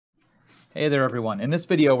Hey there, everyone. In this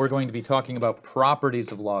video, we're going to be talking about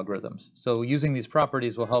properties of logarithms. So using these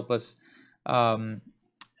properties will help us, maneuver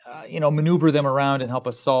them around and help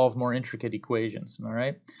us solve more intricate equations. All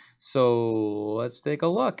right. So let's take a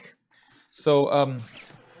look. So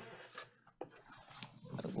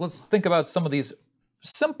let's think about some of these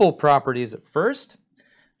simple properties at first.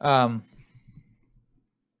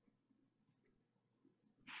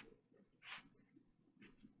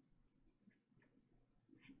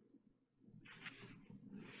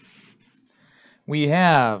 We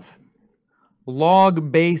have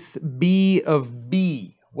log base b of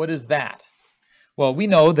b. What is that? Well, we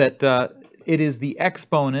know that it is the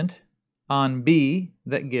exponent on b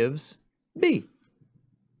that gives b.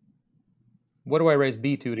 What do I raise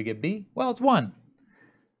b to get b? Well, it's 1.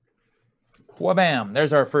 Wha-bam!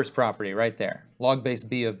 There's our first property right there. Log base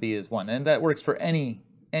b of b is 1. And that works for any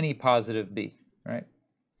positive b, right?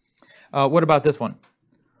 What about this one?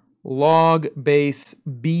 Log base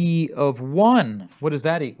b of 1. What does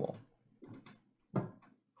that equal?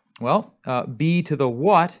 Well, b to the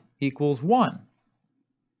what equals 1.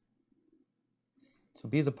 So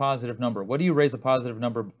b is a positive number. What do you raise a positive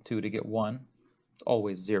number to get 1? It's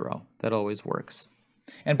always 0. That always works.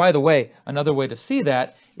 And by the way, another way to see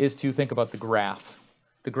that is to think about the graph.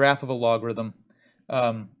 The graph of a logarithm,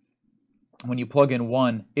 when you plug in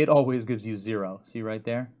 1, it always gives you 0. See right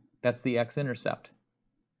there? That's the x-intercept.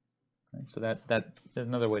 Right? So there's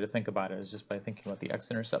another way to think about it, is just by thinking about the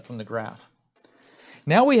x-intercept from the graph.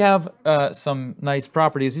 Now we have some nice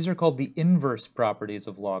properties. These are called the inverse properties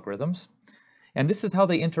of logarithms. And this is how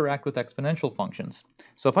they interact with exponential functions.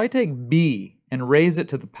 So if I take b and raise it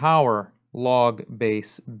to the power log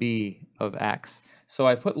base b of x, so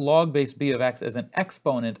I put log base b of x as an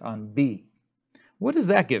exponent on b, what does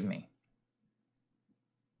that give me?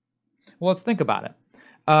 Well, let's think about it.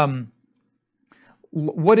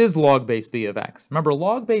 What is log base b of x? Remember,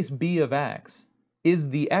 log base b of x is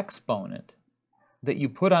the exponent that you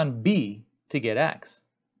put on b to get x.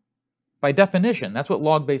 By definition, that's what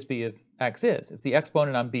log base b of x is. It's the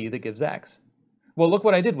exponent on b that gives x. Well, look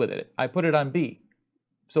what I did with it. I put it on b,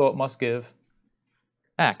 so it must give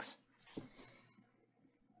x.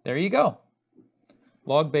 There you go.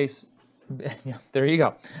 Log base, yeah, there you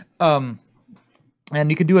go. And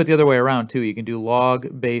you can do it the other way around too. You can do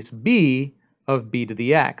log base b of b to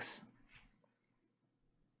the x.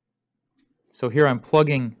 So here I'm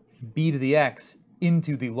plugging b to the x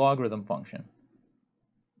into the logarithm function.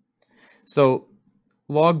 So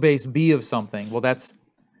log base b of something, well, that's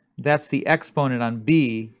the exponent on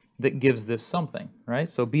b that gives this something, right?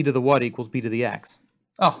 So b to the what equals b to the x.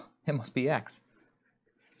 Oh, it must be x.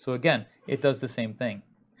 So again, it does the same thing.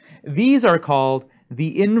 These are called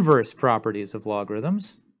the inverse properties of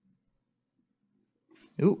logarithms.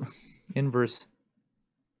 Ooh, inverse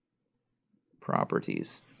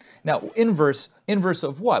properties. Now, inverse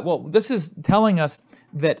of what? Well, this is telling us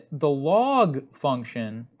that the log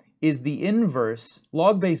function is the inverse,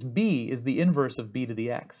 log base b is the inverse of b to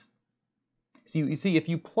the x. So you see, if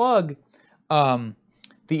you plug the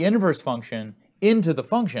inverse function into the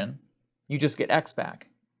function, you just get x back.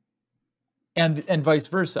 And vice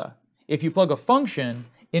versa. If you plug a function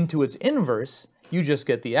into its inverse, you just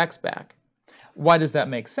get the x back. Why does that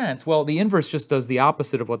make sense? Well, the inverse just does the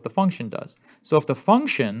opposite of what the function does. So if the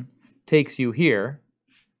function takes you here,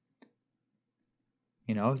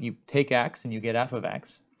 you take x and you get f of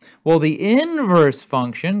x. Well, the inverse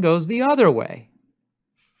function goes the other way.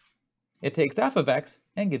 It takes f of x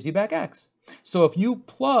and gives you back x. So if you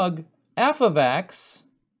plug f of x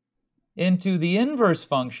into the inverse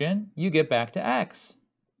function, you get back to x.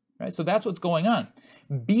 Right? So that's what's going on.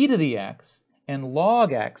 B to the x and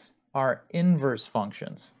log x are inverse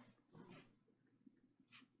functions.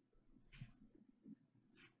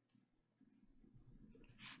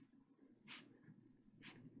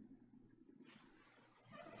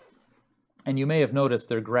 And you may have noticed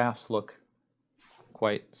their graphs look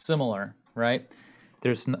quite similar, right?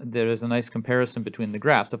 There's a nice comparison between the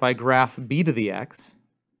graphs. If I graph b to the x,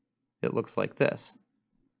 it looks like this.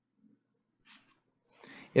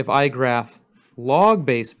 If I graph log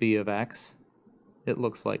base b of x, it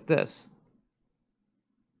looks like this.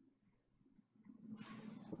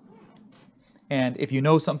 And if you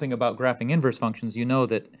know something about graphing inverse functions, you know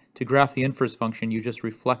that to graph the inverse function, you just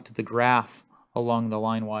reflect the graph along the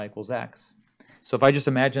line y equals x. So if I just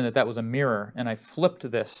imagine that was a mirror and I flipped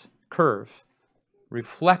this curve,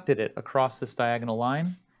 reflected it across this diagonal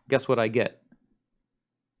line, guess what I get?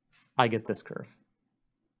 I get this curve.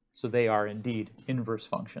 So they are indeed inverse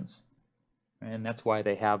functions. And that's why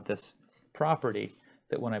they have this property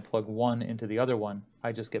that when I plug one into the other one,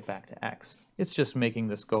 I just get back to x. It's just making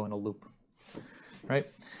this go in a loop. right?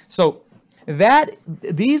 So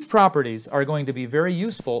these properties are going to be very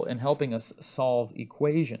useful in helping us solve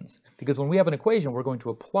equations, because when we have an equation, we're going to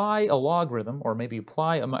apply a logarithm or maybe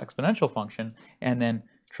apply an exponential function and then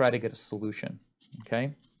try to get a solution,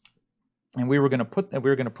 okay? And we were going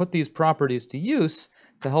to put these properties to use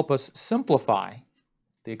to help us simplify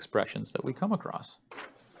the expressions that we come across.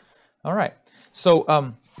 All right,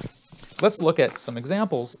 so let's look at some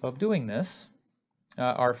examples of doing this.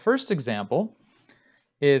 Our first example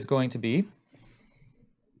is going to be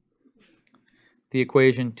the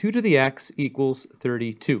equation 2 to the x equals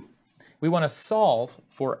 32. We want to solve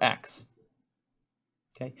for x.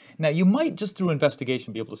 Okay. Now, you might just through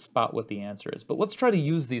investigation be able to spot what the answer is, but let's try to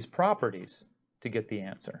use these properties to get the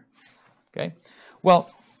answer. Okay.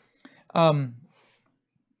 Well,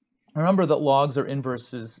 remember that logs are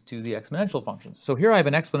inverses to the exponential functions. So here I have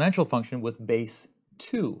an exponential function with base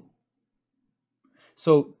 2.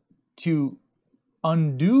 So to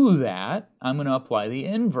undo that, I'm going to apply the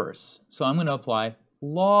inverse. So I'm going to apply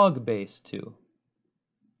log base 2.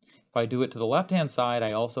 If I do it to the left-hand side,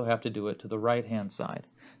 I also have to do it to the right-hand side.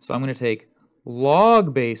 So I'm going to take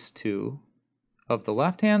log base 2 of the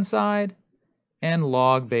left-hand side and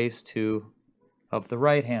log base 2 of the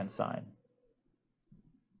right-hand side.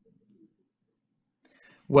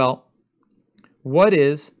 Well, what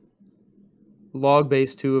is log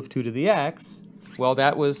base 2 of 2 to the x? Well,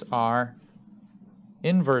 that was our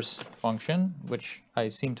inverse function, which I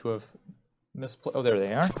seem to have misplaced. Oh, there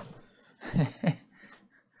they are.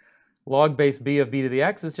 Log base b of b to the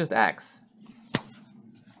x is just x.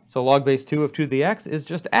 So log base 2 of 2 to the x is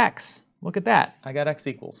just x. Look at that. I got x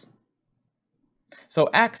equals. So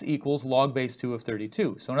x equals log base 2 of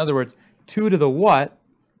 32. So in other words, 2 to the what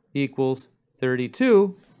equals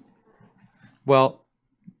 32. Well,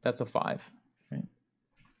 that's a 5. Right?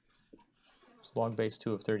 It's log base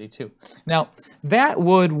 2 of 32. Now, that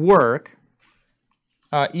would work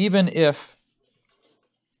even if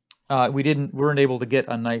we weren't able to get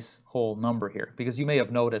a nice whole number here, because you may have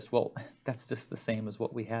noticed, well, that's just the same as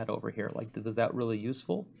what we had over here. Like, was that really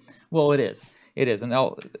useful? Well, it is. It is, and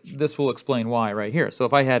this will explain why right here. So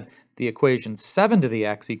if I had the equation 7 to the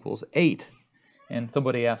x equals 8, and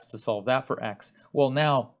somebody asked to solve that for x, well,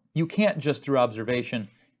 now you can't just through observation,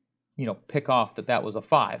 pick off that that was a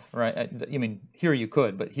 5, right? I mean, here you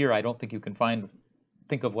could, but here I don't think you can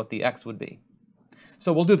think of what the x would be.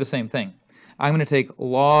 So we'll do the same thing. I'm going to take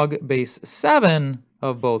log base 7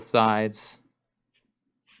 of both sides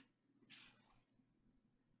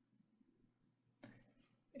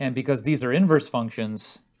and because these are inverse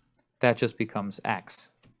functions, that just becomes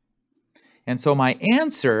x. And so my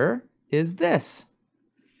answer is this.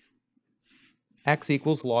 X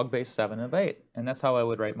equals log base 7 of 8. And that's how I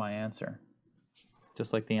would write my answer.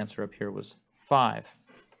 Just like the answer up here was 5.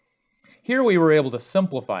 Here we were able to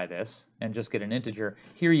simplify this and just get an integer.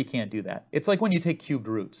 Here you can't do that. It's like when you take cubed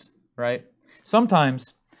roots, right?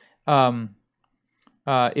 Sometimes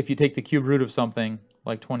if you take the cubed root of something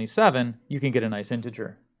like 27, you can get a nice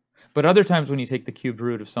integer. But other times when you take the cubed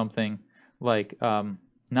root of something like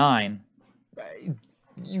 9,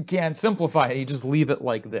 you can't simplify it. You just leave it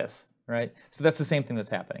like this, right? So that's the same thing that's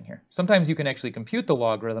happening here. Sometimes you can actually compute the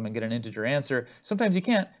logarithm and get an integer answer. Sometimes you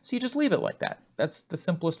can't, so you just leave it like that. That's the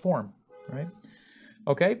simplest form. Right?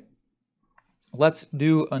 Okay, let's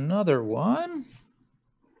do another one.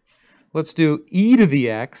 Let's do e to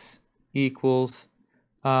the x equals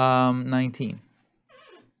 19.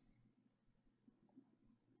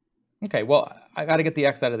 Okay, well, I got to get the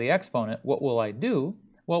x out of the exponent. What will I do?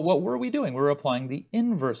 Well, what were we doing? We're applying the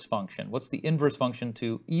inverse function. What's the inverse function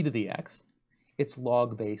to e to the x? It's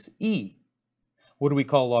log base e. What do we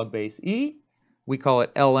call log base e? We call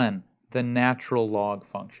it ln. The natural log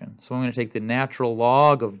function. So I'm going to take the natural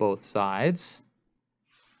log of both sides.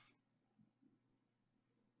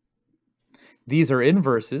 These are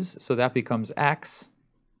inverses, so that becomes x.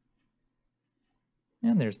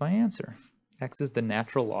 And there's my answer. X is the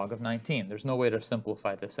natural log of 19. There's no way to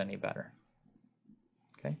simplify this any better.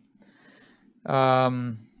 Okay.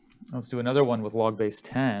 Let's do another one with log base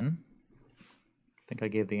 10. I think I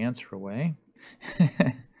gave the answer away.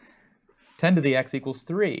 10 to the x equals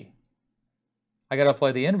 3. I got to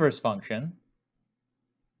apply the inverse function.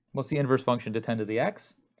 What's the inverse function to 10 to the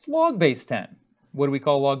x? It's log base 10. What do we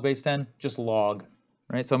call log base 10? Just log,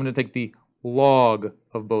 right? So I'm going to take the log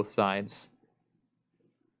of both sides.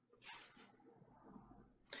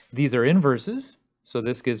 These are inverses, so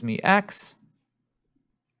this gives me x.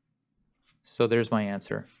 So there's my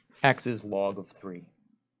answer. X is log of 3.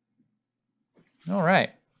 All right.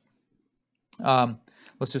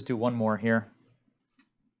 Let's just do one more here.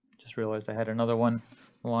 Just realized I had another one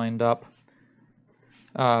lined up.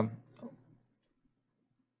 Let's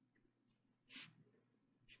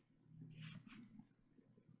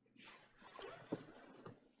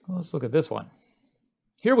look at this one.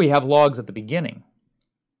 Here we have logs at the beginning,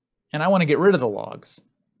 and I want to get rid of the logs.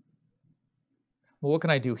 Well, what can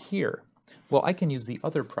I do here? Well, I can use the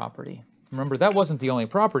other property. Remember, that wasn't the only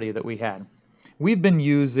property that we had. We've been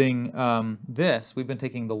using this. We've been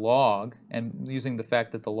taking the log and using the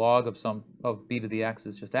fact that the log of b to the x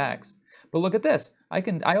is just x. But look at this.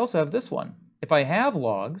 I also have this one. If I have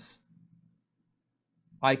logs,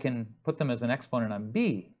 I can put them as an exponent on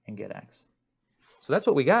b and get x. So that's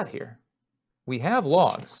what we got here. We have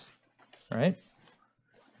logs, right?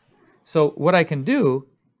 So what I can do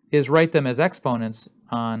is write them as exponents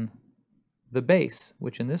on the base,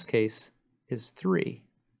 which in this case is 3.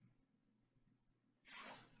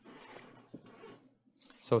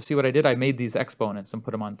 So see what I did? I made these exponents and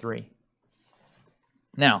put them on 3.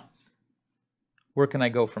 Now, where can I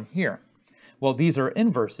go from here? Well, these are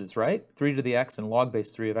inverses, right? 3 to the x and log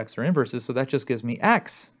base 3 of x are inverses, so that just gives me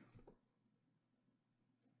x.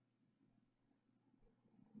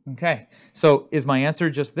 Okay, so is my answer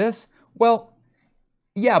just this? Well,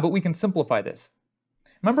 yeah, but we can simplify this.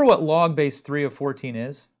 Remember what log base 3 of 14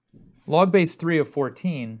 is? Log base 3 of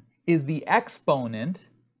 14 is the exponent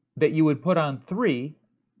that you would put on 3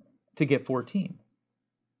 to get 14.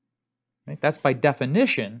 Right? That's by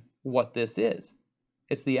definition what this is.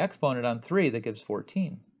 It's the exponent on 3 that gives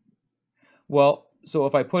 14. Well, so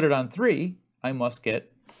if I put it on 3, I must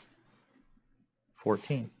get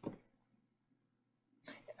 14.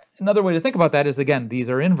 Another way to think about that is, again, these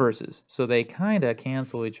are inverses, so they kind of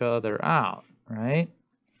cancel each other out, right?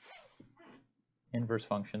 Inverse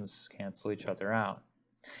functions cancel each other out.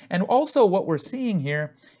 And also what we're seeing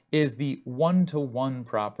here is the one-to-one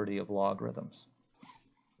property of logarithms.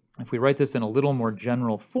 If we write this in a little more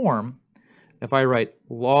general form, if I write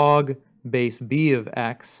log base b of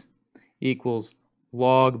x equals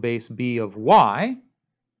log base b of y,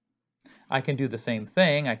 I can do the same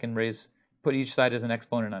thing. I can put each side as an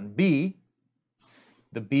exponent on b.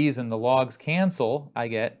 The b's and the logs cancel. I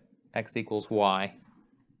get x equals y.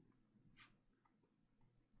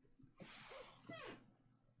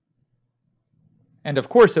 And of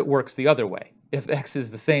course it works the other way. If x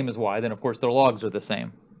is the same as y, then of course their logs are the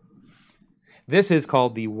same. This is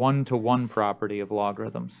called the one-to-one property of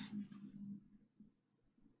logarithms.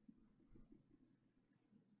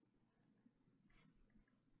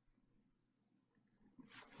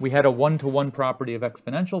 We had a one-to-one property of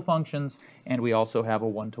exponential functions, and we also have a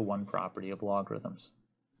one-to-one property of logarithms.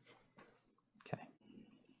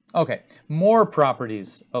 Okay, more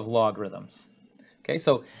properties of logarithms. Okay,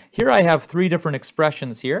 so here I have 3 different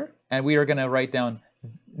expressions here, and we are going to write down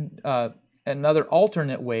another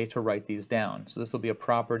alternate way to write these down. So this will be a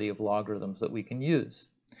property of logarithms that we can use.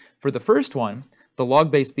 For the first one, the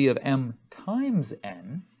log base b of m times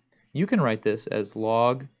n, you can write this as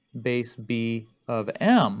log base b of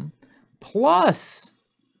m plus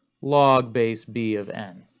log base b of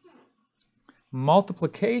n.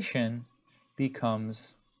 Multiplication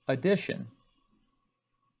becomes addition.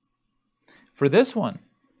 For this one,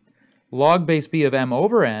 log base b of m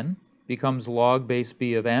over n becomes log base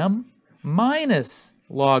b of m minus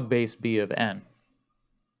log base b of n.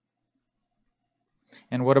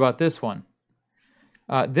 And what about this one?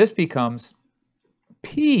 This becomes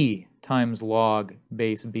p times log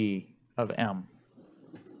base b of m.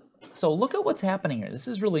 So look at what's happening here. This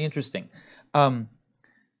is really interesting.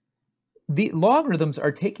 The logarithms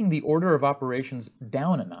are taking the order of operations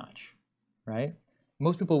down a notch, right?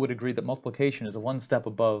 Most people would agree that multiplication is one step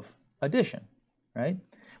above addition, right?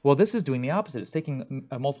 Well, this is doing the opposite. It's taking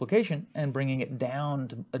a multiplication and bringing it down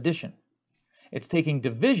to addition. It's taking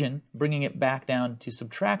division, bringing it back down to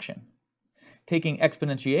subtraction. Taking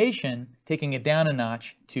exponentiation, taking it down a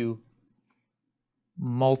notch to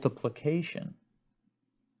multiplication.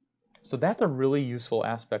 So that's a really useful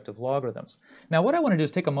aspect of logarithms. Now, what I want to do is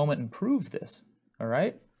take a moment and prove this, all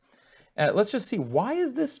right? Let's just see, why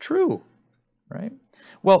is this true, right?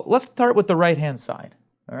 Well, let's start with the right-hand side,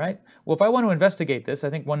 all right? Well, if I want to investigate this, I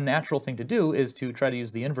think one natural thing to do is to try to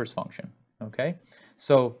use the inverse function, okay?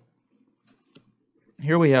 So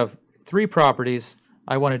here we have 3 properties.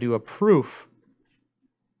 I want to do a proof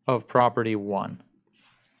of property 1,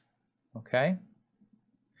 okay?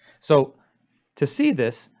 So to see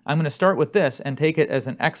this, I'm going to start with this and take it as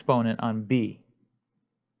an exponent on b.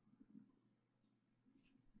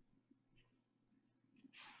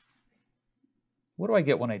 What do I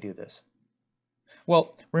get when I do this?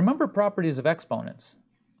 Well, remember properties of exponents,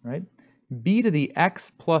 right? B to the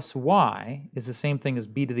x plus y is the same thing as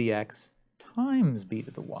b to the x times b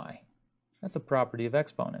to the y. That's a property of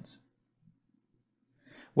exponents.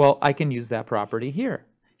 Well, I can use that property here.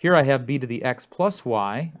 Here I have b to the x plus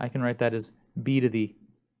y. I can write that as b to the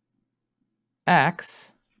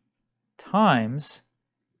x times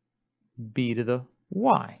b to the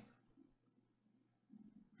y.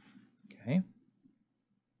 Okay.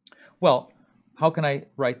 Well, how can I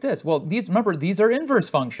write this? Well, remember, these are inverse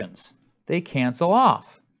functions. They cancel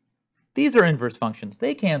off. These are inverse functions.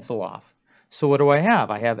 They cancel off. So what do I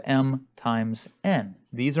have? I have m times n.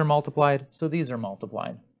 These are multiplied, so these are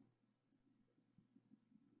multiplied.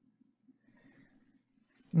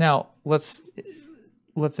 Now, let's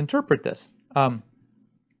interpret this.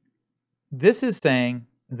 This is saying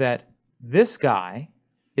that this guy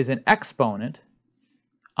is an exponent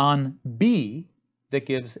on b that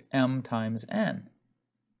gives m times n.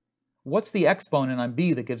 What's the exponent on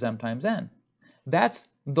b that gives m times n? That's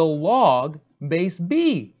the log base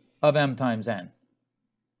b of m times n.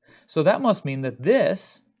 So that must mean that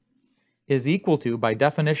this is equal to, by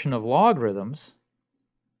definition of logarithms,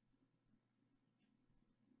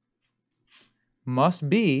 must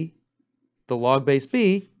be the log base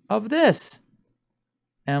b of this,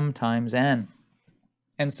 m times n.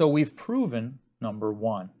 And so we've proven number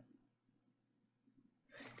 1.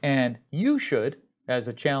 And you should, as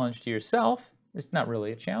a challenge to yourself, it's not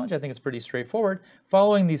really a challenge, I think it's pretty straightforward,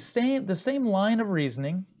 following the same line of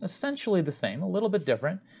reasoning, essentially the same, a little bit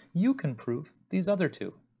different, you can prove these other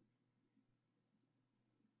two.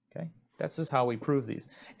 Okay, this is how we prove these.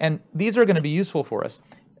 And these are going to be useful for us,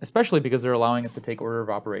 especially because they're allowing us to take order of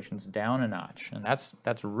operations down a notch. And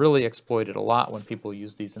that's really exploited a lot when people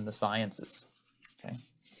use these in the sciences. Okay.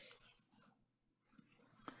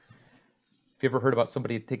 If you ever heard about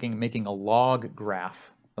somebody making a log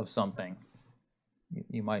graph of something,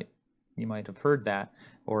 you might have heard that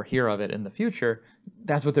or hear of it in the future.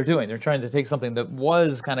 That's what they're doing. They're trying to take something that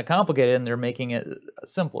was kind of complicated and they're making it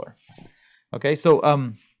simpler. Okay,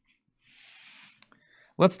 so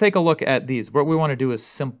let's take a look at these. What we want to do is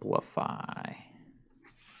simplify.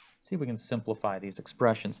 See if we can simplify these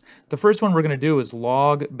expressions. The first one we're going to do is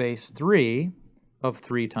log base 3 of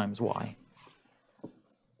 3 times y.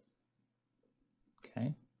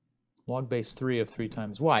 Okay, log base 3 of 3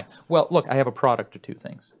 times y. Well, look, I have a product of two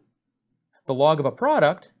things. The log of a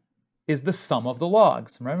product is the sum of the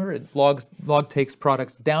logs. Remember, log takes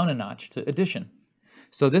products down a notch to addition.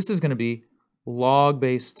 So this is going to be log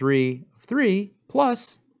base 3 of 3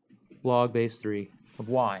 plus log base 3 of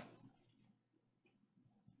y.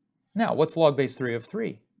 Now, what's log base 3 of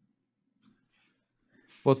 3?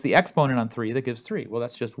 Well, it's the exponent on 3 that gives 3. Well,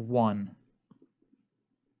 that's just 1.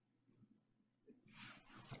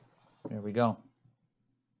 There we go.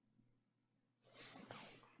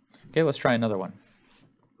 Okay, let's try another one.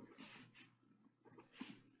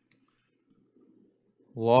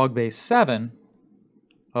 Log base 7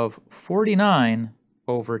 of 49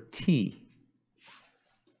 over t.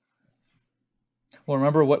 Well,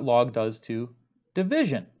 remember what log does to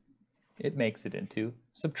division. It makes it into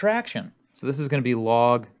subtraction. So this is going to be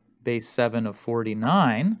log base 7 of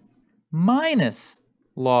 49 minus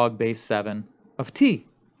log base 7 of t.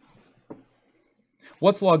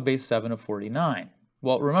 What's log base 7 of 49?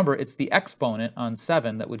 Well, remember, it's the exponent on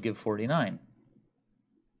 7 that would give 49.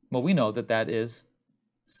 Well, we know that that is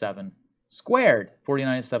 7 squared.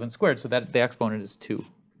 49 is 7 squared, so that the exponent is 2.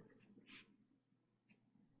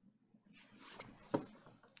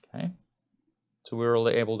 Okay, so we were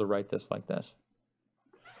able to write this like this.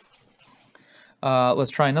 Let's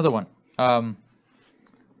try another one.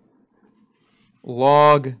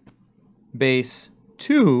 Log base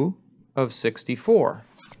 2 of 64.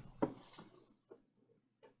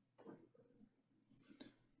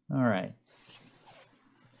 All right.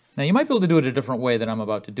 Now you might be able to do it a different way than I'm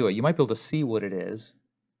about to do it. You might be able to see what it is,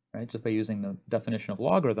 right, just by using the definition of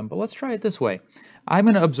logarithm. But let's try it this way. I'm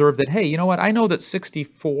going to observe that, hey, you know what? I know that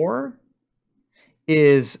 64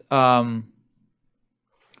 is, well,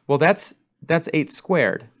 that's 8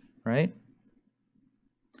 squared, right?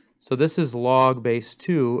 So this is log base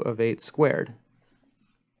 2 of 8 squared.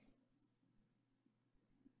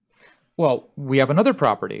 Well, we have another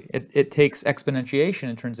property. It takes exponentiation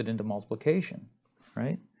and turns it into multiplication,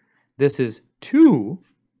 right? This is 2,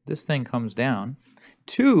 this thing comes down,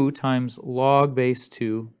 2 times log base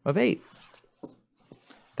 2 of 8.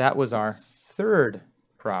 That was our third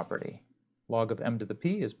property. Log of m to the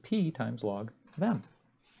p is p times log of m,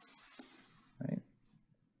 right?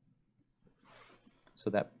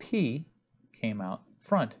 So that p came out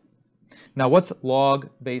front. Now what's log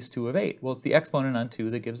base 2 of 8? Well, it's the exponent on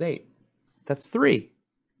 2 that gives 8. That's 3.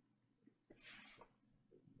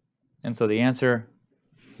 And so the answer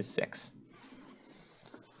is 6.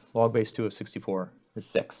 Log base 2 of 64 is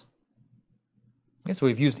 6. Okay, so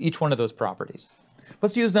we've used each one of those properties.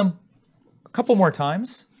 Let's use them a couple more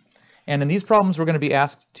times. And in these problems, we're going to be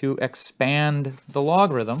asked to expand the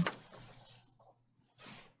logarithm.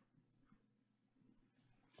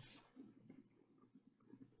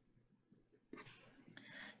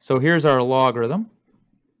 So here's our logarithm.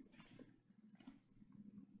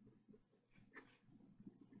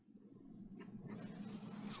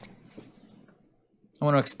 I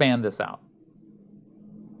want to expand this out.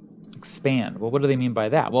 Expand. Well, what do they mean by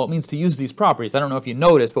that? Well, it means to use these properties. I don't know if you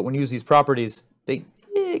noticed, but when you use these properties, it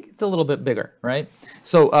gets a little bit bigger, right?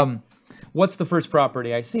 So what's the first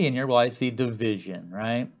property I see in here? Well, I see division,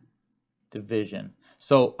 right? Division.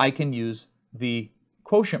 So I can use the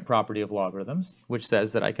quotient property of logarithms, which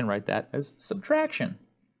says that I can write that as subtraction,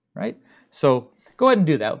 right? So go ahead and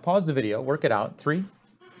do that. Pause the video, work it out. 3,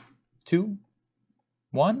 2,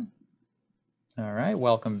 1. All right,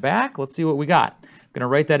 welcome back. Let's see what we got. I'm going to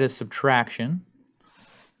write that as subtraction.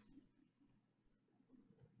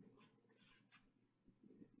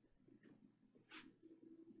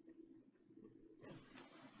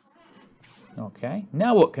 Okay,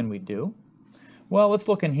 now what can we do? Well, let's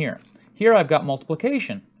look in here. Here I've got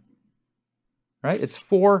multiplication, right? It's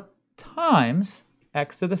 4 times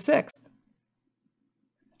x to the 6th.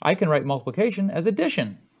 I can write multiplication as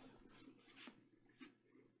addition.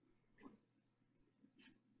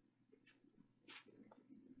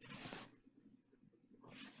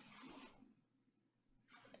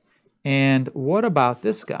 And what about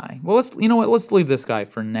this guy? Well, let's leave this guy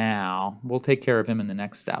for now. We'll take care of him in the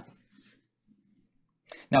next step.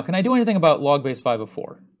 Now, can I do anything about log base 5 of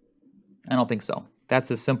 4? I don't think so. That's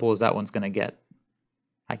as simple as that one's going to get.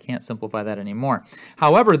 I can't simplify that anymore.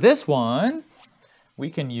 However, this one, we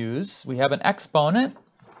have an exponent,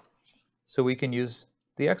 so we can use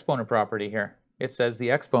the exponent property here. It says the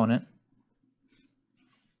exponent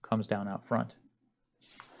comes down out front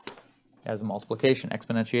as a multiplication.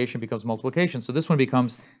 Exponentiation becomes multiplication. So this one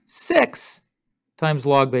becomes 6 times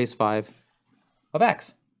log base 5 of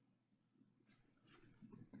x.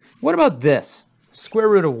 What about this? Square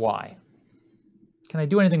root of y. Can I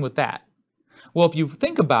do anything with that? Well, if you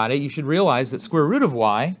think about it, you should realize that square root of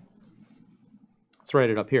y, let's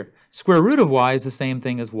write it up here. Square root of y is the same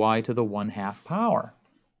thing as y to the 1/2 power.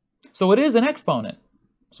 So it is an exponent.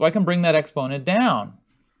 So I can bring that exponent down.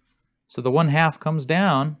 So the 1/2 comes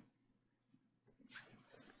down.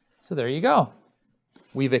 So there you go.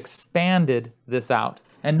 We've expanded this out.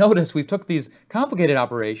 And notice we took these complicated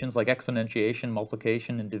operations like exponentiation,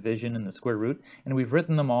 multiplication, and division and the square root, and we've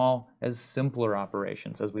written them all as simpler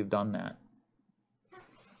operations as we've done that.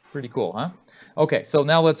 Pretty cool, huh? Okay, so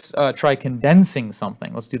now let's try condensing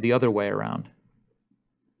something. Let's do the other way around.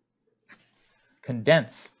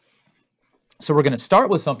 Condense. So we're going to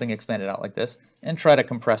start with something expanded out like this and try to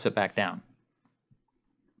compress it back down.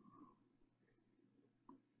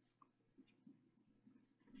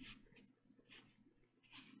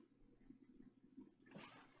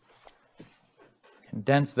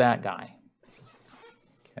 Condense that guy.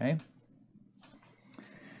 Okay.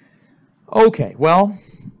 Okay, well,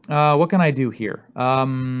 what can I do here?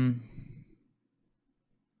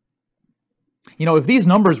 If these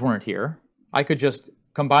numbers weren't here, I could just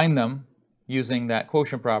combine them using that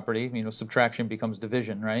quotient property. Subtraction becomes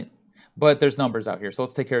division, right? But there's numbers out here, so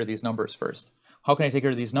let's take care of these numbers first. How can I take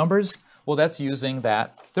care of these numbers? Well, that's using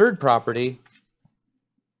that third property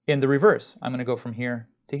in the reverse. I'm going to go from here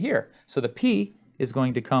to here. So the p is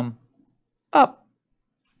going to come up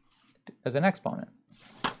as an exponent.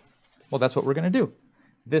 Well, that's what we're going to do.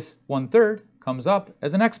 This 1/3 comes up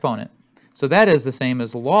as an exponent. So that is the same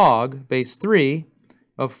as log base 3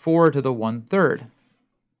 of 4 to the 1/3.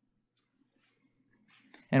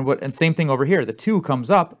 And same thing over here. The 2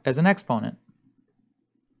 comes up as an exponent.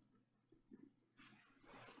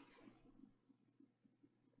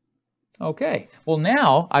 Okay, well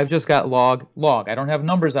now I've just got log. I don't have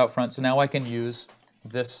numbers out front, so now I can use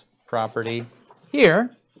this property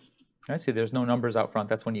here. I see there's no numbers out front.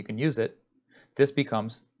 That's when you can use it. This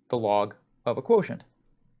becomes the log of a quotient,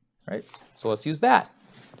 right? So let's use that.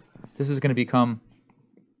 This is going to become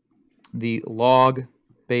the log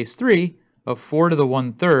base 3 of 4 to the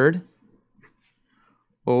 1/3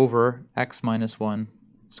 over x minus 1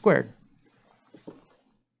 squared.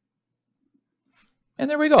 And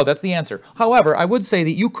there we go. That's the answer. However, I would say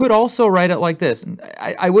that you could also write it like this.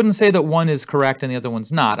 I wouldn't say that one is correct and the other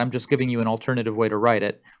one's not. I'm just giving you an alternative way to write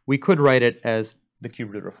it. We could write it as the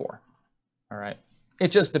cube root of 4. All right.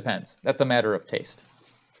 It just depends. That's a matter of taste.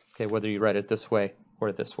 Okay, whether you write it this way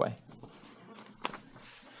or this way.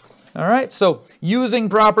 All right, so using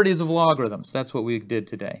properties of logarithms, that's what we did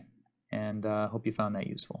today. And I hope you found that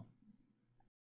useful.